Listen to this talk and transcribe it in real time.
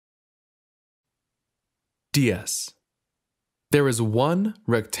DS. There is one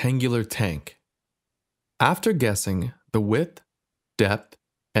rectangular tank. After guessing the width, depth,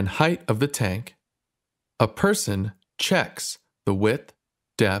 and height of the tank, a person checks the width,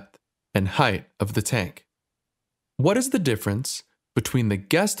 depth, and height of the tank. What is the difference between the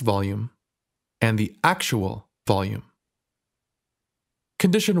guessed volume and the actual volume?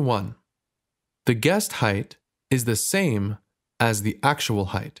 Condition 1. The guessed height is the same as the actual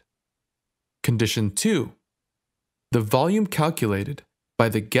height. Condition 2. The volume calculated by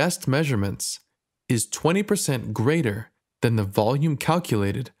the guessed measurements is 20% greater than the volume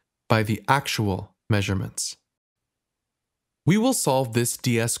calculated by the actual measurements. We will solve this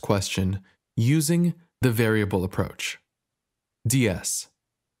DS question using the variable approach. DS.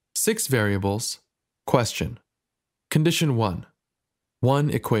 6 variables. Question. Condition 1. 1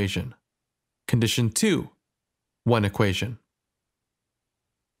 equation. Condition 2. 1 equation.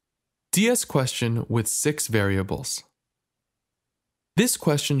 DS question with 6 variables. This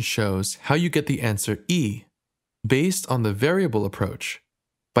question shows how you get the answer E based on the variable approach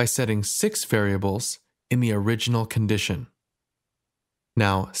by setting 6 variables in the original condition.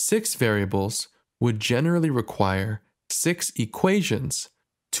 Now, 6 variables would generally require 6 equations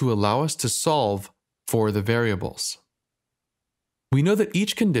to allow us to solve for the variables. We know that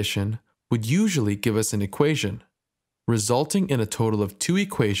each condition would usually give us an equation, resulting in a total of 2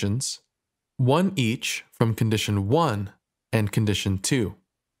 equations, one each from condition 1 and condition 2.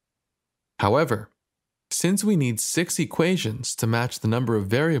 However, since we need 6 equations to match the number of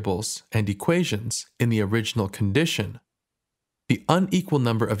variables and equations in the original condition, the unequal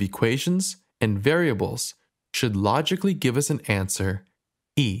number of equations and variables should logically give us an answer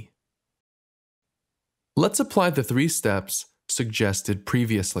E. Let's apply the 3 steps suggested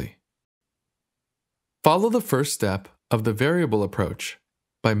previously. Follow the first step of the variable approach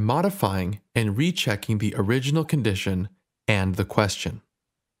by modifying and rechecking the original condition and the question.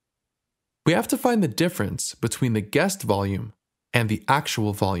 We have to find the difference between the guessed volume and the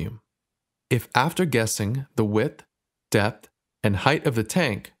actual volume. If after guessing the width, depth, and height of the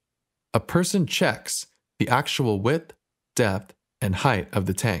tank, a person checks the actual width, depth, and height of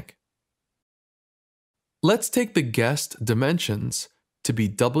the tank. Let's take the guessed dimensions to be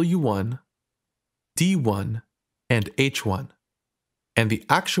W1, D1, and H1, and the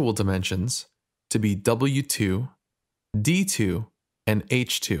actual dimensions to be W2, D2, and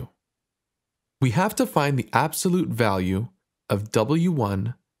H2. We have to find the absolute value of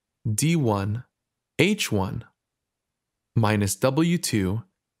W1, D1, H1 minus W2,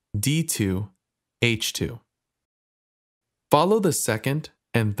 D2, H2. Follow the second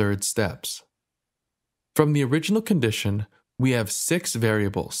and third steps. From the original condition, we have 6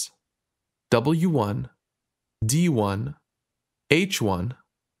 variables: W1, D1, H1,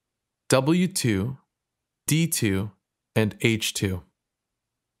 W2, D2, and H2.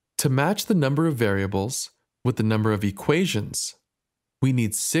 To match the number of variables with the number of equations, we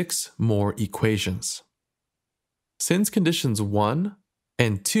need 6 more equations. Since conditions 1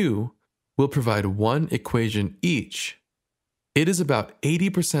 and 2 will provide 1 equation each, it is about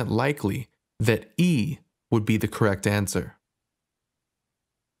 80% likely that E would be the correct answer.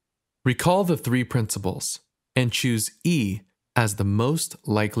 Recall the 3 principles and choose E as the most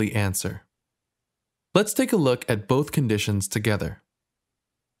likely answer. Let's take a look at both conditions together.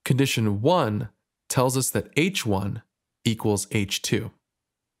 Condition 1 tells us that H1 equals H2.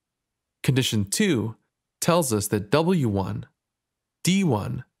 Condition 2 tells us that W1,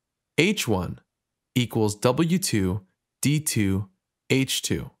 D1, H1 equals W2, D2,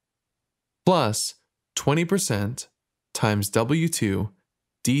 H2, plus 20% times W2,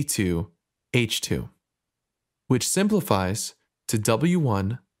 D2, H2, which simplifies to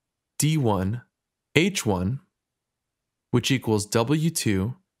W1, D1, H1, which equals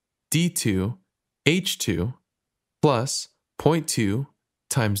W2, D2, H2, plus 0.2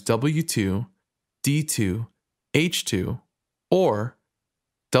 times W2, D2, H2, or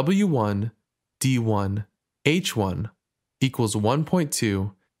W1, D1, H1 equals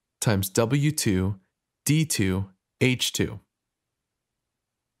 1.2 times W2, D2, H2.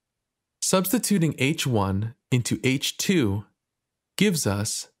 Substituting H1 into H2 gives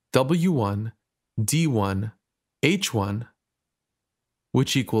us W1, D1, H1,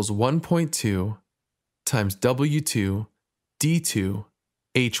 which equals 1.2 times W2, D2,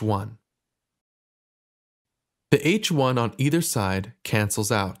 H1. The H1 on either side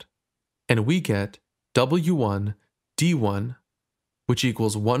cancels out, and we get W1, D1, which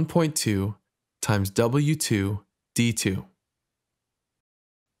equals 1.2 times W2, D2.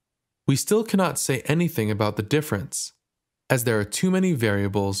 We still cannot say anything about the difference, as there are too many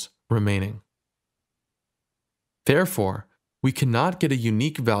variables remaining. Therefore, we cannot get a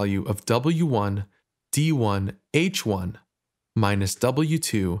unique value of W1, D1, H1 minus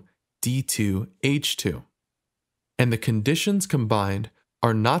W2, D2, H2. And the conditions combined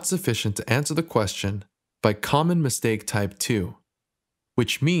are not sufficient to answer the question by common mistake type 2,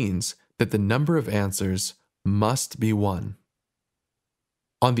 which means that the number of answers must be 1.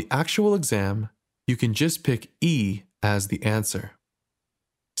 On the actual exam, you can just pick E as the answer.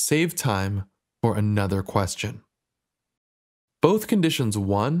 Save time for another question. Both conditions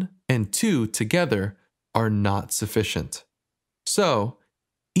 1 and 2 together are not sufficient. So,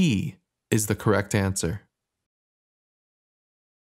 E is the correct answer.